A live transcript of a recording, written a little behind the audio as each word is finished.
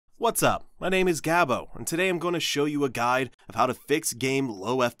What's up? My name is Gabo, and today I'm going to show you a guide of how to fix game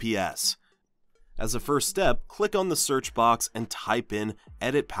low FPS. As a first step, click on the search box and type in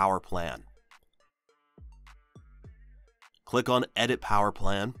Edit Power Plan. Click on Edit Power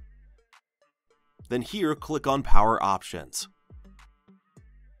Plan. Then here, click on Power Options.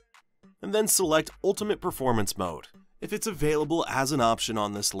 And then select Ultimate Performance Mode, if it's available as an option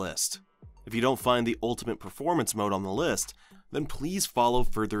on this list. If you don't find the Ultimate Performance Mode on the list, then please follow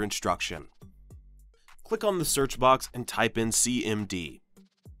further instruction. Click on the search box and type in CMD.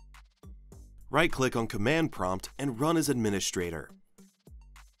 Right-click on Command Prompt and run as administrator.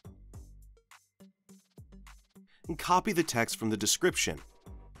 And copy the text from the description.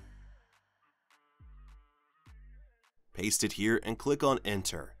 Paste it here and click on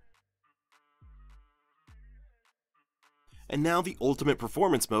Enter. And now the Ultimate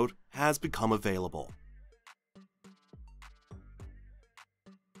Performance Mode has become available.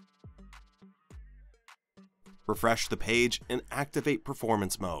 Refresh the page and activate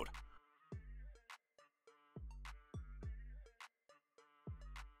Performance Mode.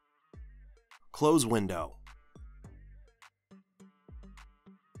 Close window.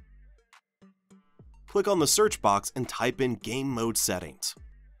 Click on the search box and type in Game Mode Settings.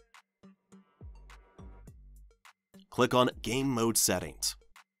 Click on Game Mode Settings.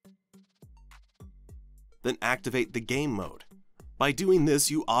 Then activate the game mode. By doing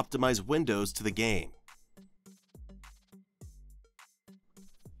this, you optimize windows to the game.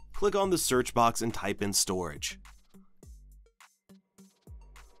 Click on the search box and type in Storage.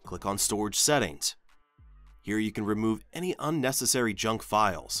 Click on Storage Settings. Here you can remove any unnecessary junk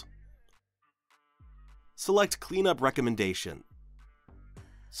files. Select Cleanup Recommendation.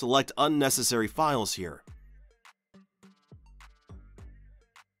 Select Unnecessary Files here.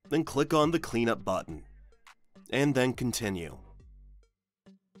 Then click on the Cleanup button. And then Continue.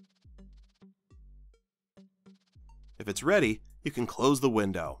 If it's ready, you can close the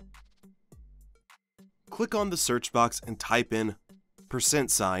window. Click on the search box and type in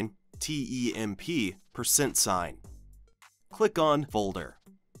 %, TEMP, %. Click on Folder.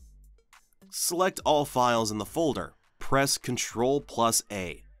 Select all files in the folder. Press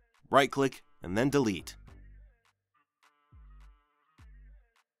Ctrl+A. Right-click and then Delete.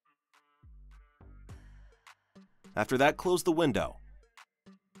 After that, close the window.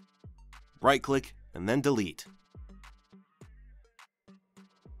 Right-click and then Delete.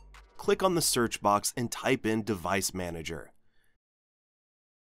 Click on the search box and type in Device Manager.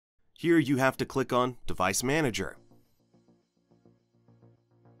 Here you have to click on Device Manager.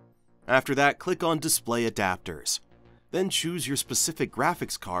 After that, click on Display Adapters. Then choose your specific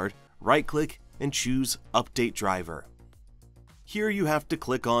graphics card, right-click and choose Update Driver. Here you have to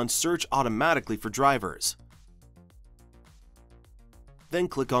click on Search Automatically for drivers. Then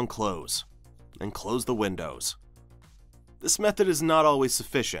click on Close, and close the windows. This method is not always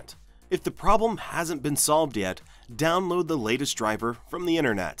sufficient. If the problem hasn't been solved yet, download the latest driver from the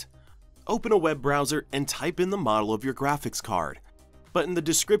internet. Open a web browser and type in the model of your graphics card. But in the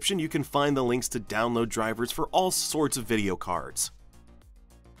description you can find the links to download drivers for all sorts of video cards.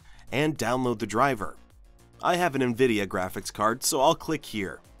 And download the driver. I have an NVIDIA graphics card, so I'll click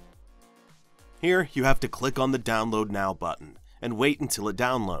here. Here you have to click on the Download Now button and wait until it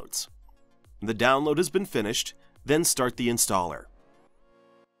downloads. When the download has been finished, then start the installer.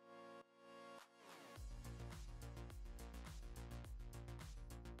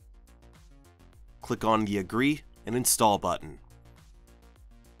 Click on the Agree and Install button.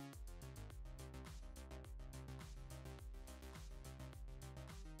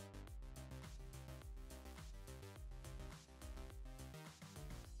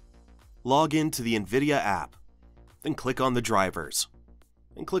 Log in to the NVIDIA app. Then click on the drivers.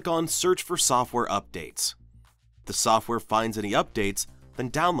 And click on Search for Software Updates. If the software finds any updates,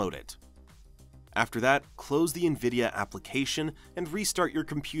 then download it. After that, close the NVIDIA application and restart your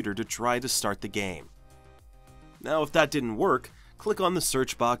computer to try to start the game. Now if that didn't work, click on the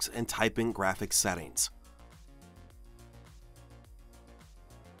search box and type in Graphics Settings.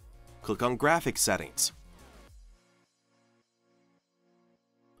 Click on Graphics Settings.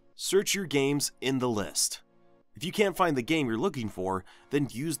 Search your games in the list. If you can't find the game you're looking for, then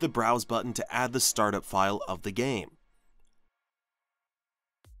use the Browse button to add the startup file of the game.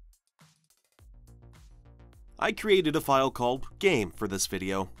 I created a file called Game for this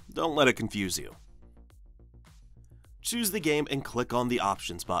video, don't let it confuse you. Choose the game and click on the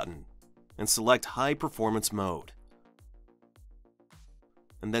Options button, and select High Performance Mode.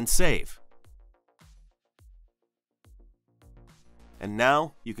 And then save. And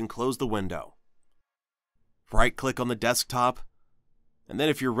now you can close the window. Right-click on the desktop And then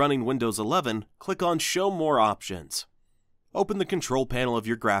if you're running Windows 11, click on Show More Options. Open the control panel of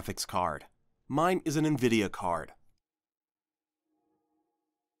your graphics card. Mine is an NVIDIA card.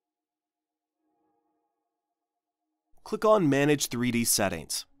 Click on Manage 3D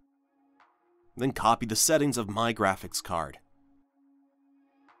Settings. Then copy the settings of my graphics card.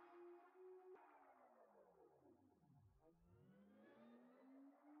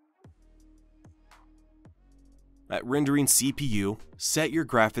 At Rendering CPU, set your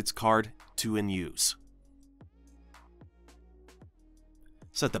graphics card to In Use.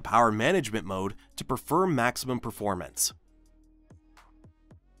 Set the Power Management mode to Prefer Maximum Performance.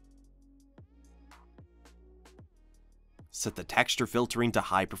 Set the Texture Filtering to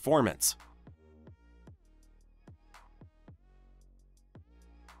High Performance.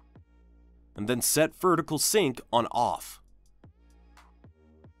 And then set Vertical Sync on Off.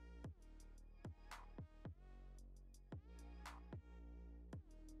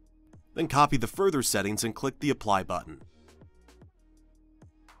 Then copy the further settings and click the Apply button.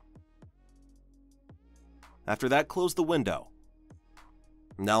 After that, close the window.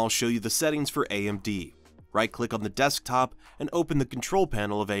 Now I'll show you the settings for AMD. Right-click on the desktop and open the control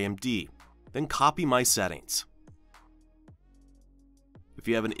panel of AMD. Then copy my settings. If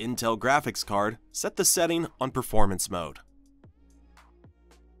you have an Intel graphics card, set the setting on Performance mode.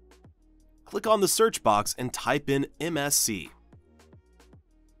 Click on the search box and type in MSC.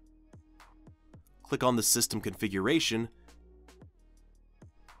 Click on the System Configuration,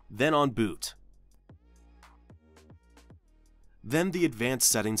 then on Boot. Then the Advanced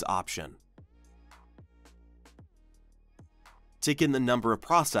Settings option. Take in the number of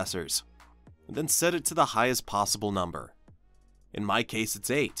processors, and then set it to the highest possible number. In my case, it's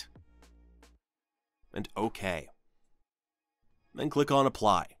 8. And OK. Then click on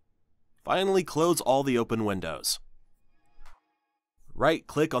Apply. Finally, close all the open windows.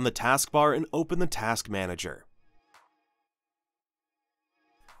 Right-click on the taskbar and open the Task Manager.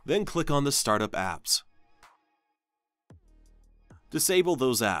 Then click on the Startup Apps. Disable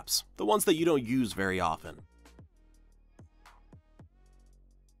those apps, the ones that you don't use very often.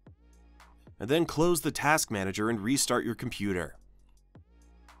 And then close the Task Manager and restart your computer.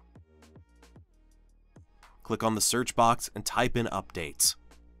 Click on the search box and type in Updates.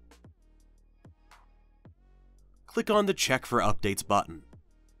 Click on the Check for Updates button.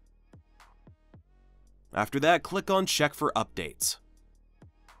 After that, click on Check for Updates.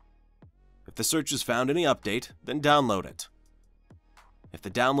 If the search has found any update, then download it. If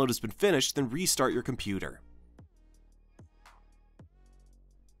the download has been finished, then restart your computer.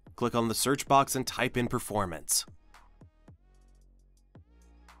 Click on the search box and type in Performance.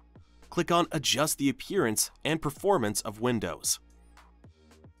 Click on Adjust the Appearance and Performance of Windows.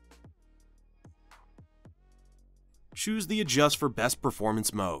 Choose the Adjust for Best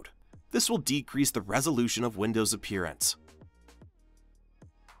Performance mode. This will decrease the resolution of Windows appearance.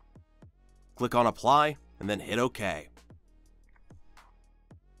 Click on Apply and then hit OK.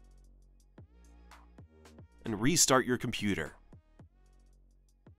 And restart your computer.